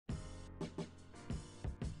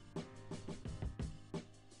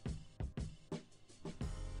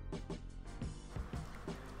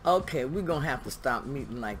Okay, we're gonna have to stop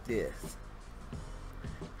meeting like this.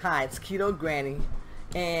 Hi, it's Keto Granny,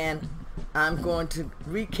 and I'm going to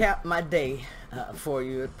recap my day for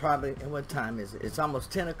you. Probably, what time is it? It's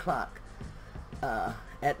almost 10 o'clock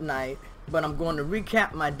at night, but I'm going to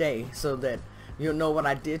recap my day so that you'll know what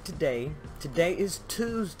I did today. Today is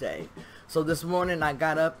Tuesday. So this morning I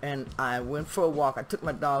got up and I went for a walk. I took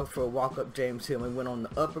my dog for a walk up James Hill. We went on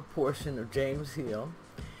the upper portion of James Hill,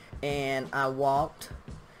 and I walked.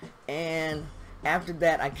 And after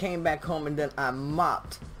that, I came back home and then I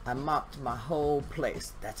mopped my whole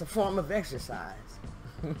place. That's a form of exercise.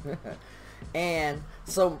 And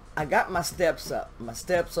so I got my steps up. My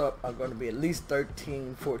steps up are going to be at least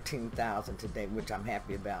 14,000 today, which I'm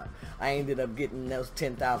happy about. I ended up getting those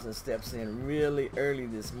 10,000 steps in really early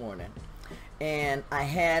this morning. And I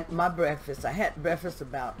had my breakfast. I had breakfast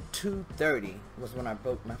about 2:30 was when I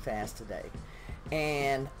broke my fast today.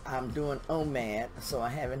 And I'm doing OMAD, so I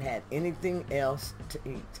haven't had anything else to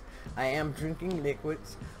eat. I am drinking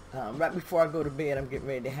liquids. Right before I go to bed, I'm getting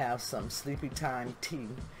ready to have some sleepy time tea.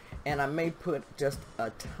 And I may put just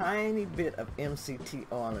a tiny bit of MCT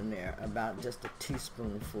oil in there, about just a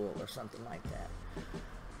teaspoonful or something like that.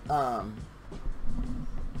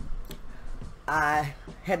 I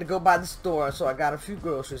had to go by the store, so I got a few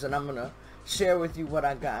groceries, and I'm going to share with you what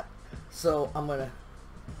I got. So I'm going to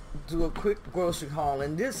do a quick grocery haul,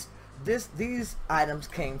 and these items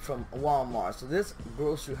came from Walmart. So this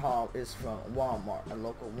grocery haul is from Walmart, a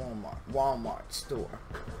local Walmart store.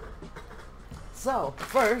 So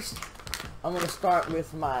first, I'm going to start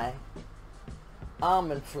with my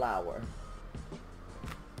almond flour.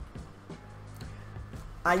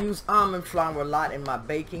 I use almond flour a lot in my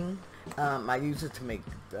baking. I use it to make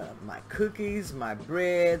my cookies, my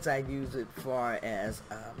breads. I use it for as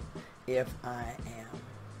if I am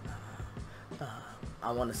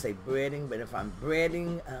I want to say breading, but if I'm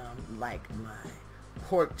breading like my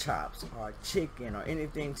pork chops or chicken or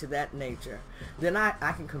anything to that nature, then I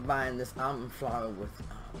can combine this almond flour with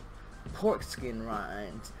pork skin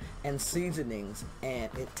rinds and seasonings,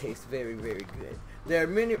 and it tastes very, very good. There are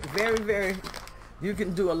many, you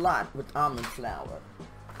can do a lot with almond flour.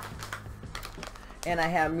 And I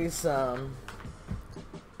have me some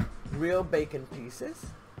real bacon pieces.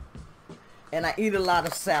 And I eat a lot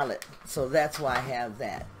of salad, so that's why I have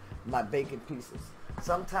that, my bacon pieces.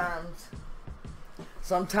 Sometimes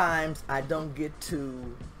I don't get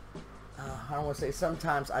to, I don't want to say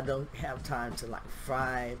sometimes I don't have time to like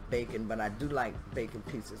fry bacon, but I do like bacon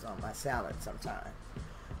pieces on my salad sometimes.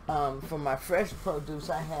 For my fresh produce,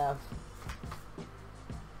 I have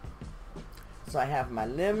my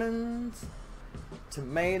lemons,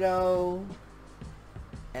 tomato,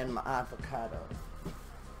 and my avocado.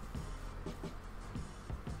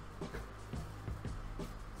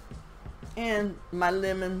 And my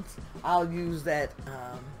lemons, I'll use that,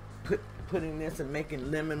 putting this and making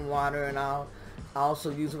lemon water, and I'll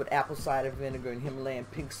also use it with apple cider vinegar and Himalayan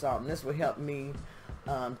pink salt, and this will help me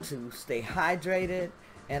to stay hydrated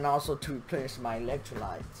and also to replenish my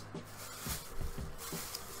electrolytes.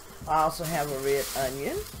 I also have a red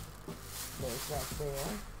onion. There's that there.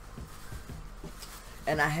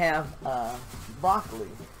 And I have broccoli.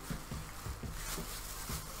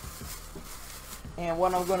 And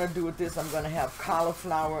what I'm going to do with this, I'm going to have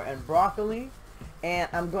cauliflower and broccoli, and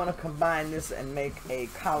I'm going to combine this and make a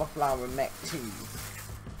cauliflower mac cheese.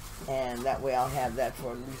 And that way I'll have that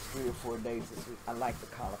for at least 3 or 4 days this week. I like the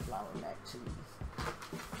cauliflower mac cheese.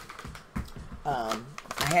 I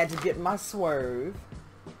had to get my swerve,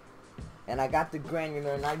 and I got the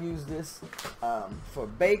granular, and I use this for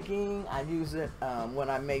baking. I use it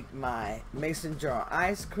when I make my mason jar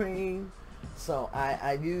ice cream. So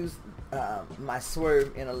I use my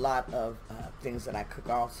swerve in a lot of things that I cook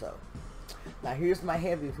also. Now here's my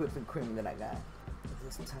heavy whipping cream that I got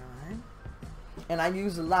this time. And I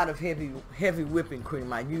use a lot of heavy whipping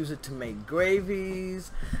cream. I use it to make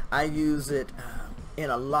gravies. I use it in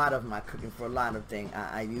a lot of my cooking for a lot of things.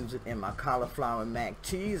 I use it in my cauliflower mac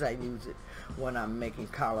cheese. I use it when I'm making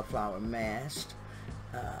cauliflower mashed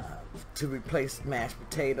to replace mashed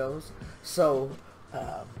potatoes. So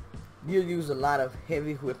you'll use a lot of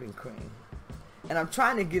heavy whipping cream. And I'm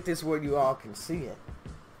trying to get this where you all can see it.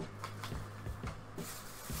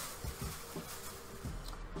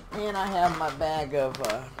 And I have my bag of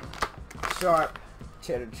sharp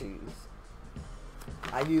cheddar cheese.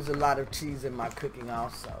 I use a lot of cheese in my cooking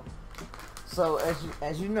also. So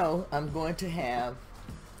as you know, I'm going to have,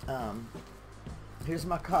 here's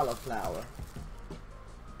my cauliflower.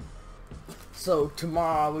 So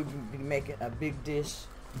tomorrow we'll be making a big dish,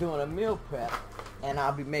 doing a meal prep And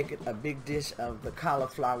I'll be making a big dish of the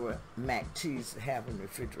cauliflower mac cheese to have in the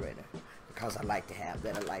refrigerator because I like to have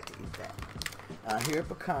that. I like to eat that. Here are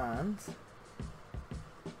pecans.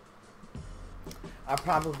 I'll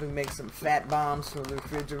probably make some fat bombs from the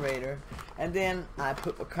refrigerator. And then I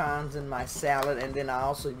put pecans in my salad, and then I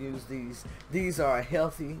also use these. These are a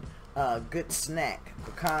healthy, good snack.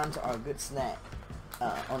 Pecans are a good snack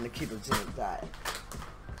on the ketogenic diet.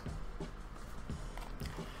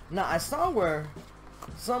 Now I saw where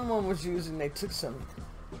someone was using, they took some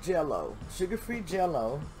Jello, sugar-free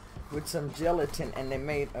Jello with some gelatin, and they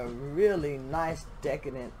made a really nice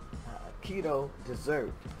decadent keto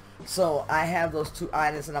dessert. So I have those two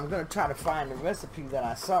items, and I'm going to try to find the recipe that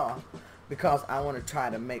I saw because I want to try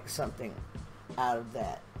to make something out of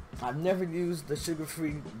that. I've never used the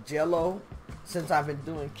sugar-free Jello since I've been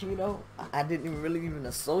doing keto. I didn't really even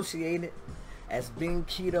associate it as being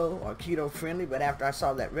keto or keto friendly, but after I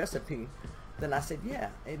saw that recipe, then I said,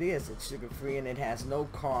 yeah, it is. It's sugar-free, and it has no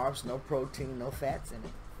carbs, no protein, no fats in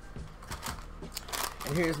it.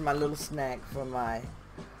 And here's my little snack for my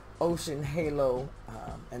Ocean Halo,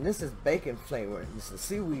 and this is bacon flavored. This is a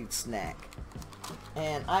seaweed snack,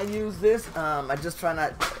 and I use this. I just found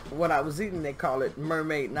out what I was eating. They call it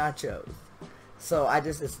mermaid nachos. So I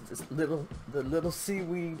just, it's the little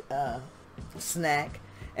seaweed snack,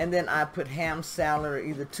 and then I put ham salad or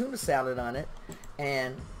either tuna salad on it,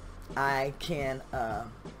 and I can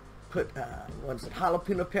put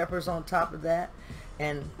jalapeno peppers on top of that,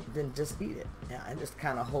 and then just eat it. Yeah, I just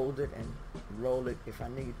kind of hold it and roll it if I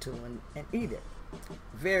need to, and eat it.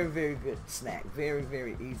 Very, very good snack. Very,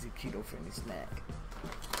 very easy keto friendly snack.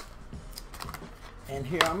 And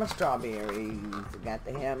here are my strawberries. I got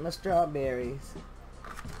to have my strawberries.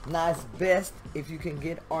 Now it's best if you can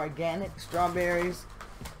get organic strawberries,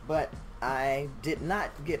 but I did not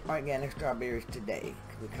get organic strawberries today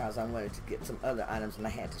because I wanted to get some other items and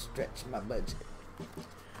I had to stretch my budget.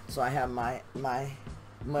 So I have my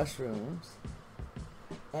mushrooms,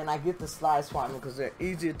 and I get the sliced one because they're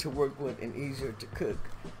easier to work with and easier to cook.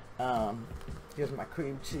 Here's my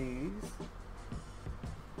cream cheese,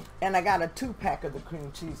 and I got a 2-pack of the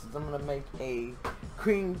cream cheeses. I'm gonna make a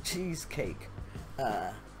cream cheesecake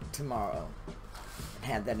tomorrow and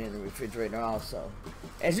have that in the refrigerator also.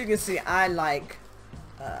 As you can see, I like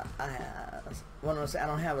I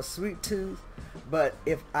don't have a sweet tooth, but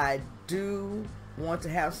if I do want to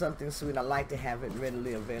have something sweet, I like to have it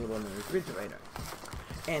readily available in the refrigerator.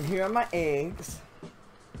 And here are my eggs,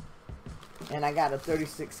 and I got a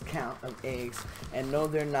 36 count of eggs, and no,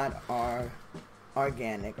 they're not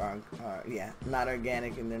organic, not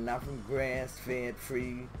organic, and they're not from grass-fed,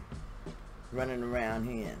 free, running around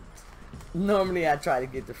hens. Normally I try to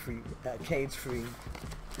get the free, cage-free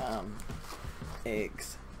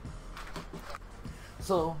eggs.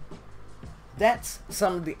 So that's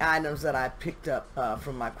some of the items that I picked up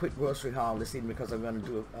from my quick grocery haul this evening because I'm going to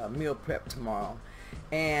do a meal prep tomorrow.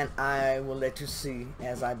 And I will let you see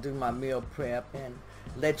as I do my meal prep and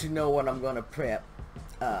let you know what I'm going to prep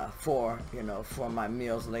for my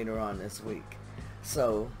meals later on this week.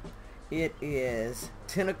 So it is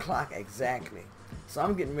 10 o'clock exactly. So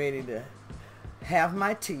I'm getting ready to have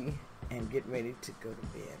my tea and get ready to go to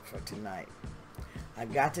bed for tonight. I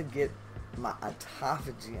got to get my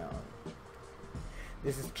autophagy on.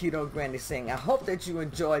 This is Keto Granny saying, I hope that you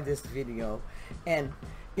enjoyed this video, and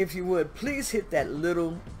if you would, please hit that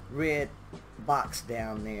little red box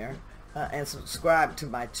down there and subscribe to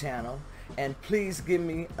my channel, and please give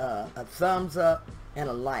me a thumbs up and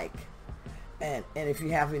a like. And if you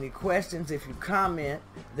have any questions, if you comment,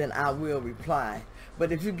 then I will reply.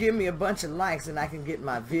 But if you give me a bunch of likes, then I can get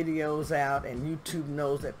my videos out, and YouTube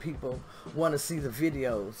knows that people want to see the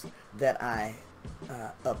videos that I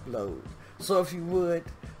upload. So if you would,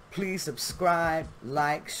 please subscribe,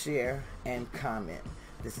 like, share, and comment.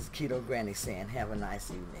 This is Keto Granny saying, have a nice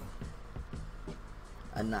evening,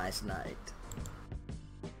 a nice night.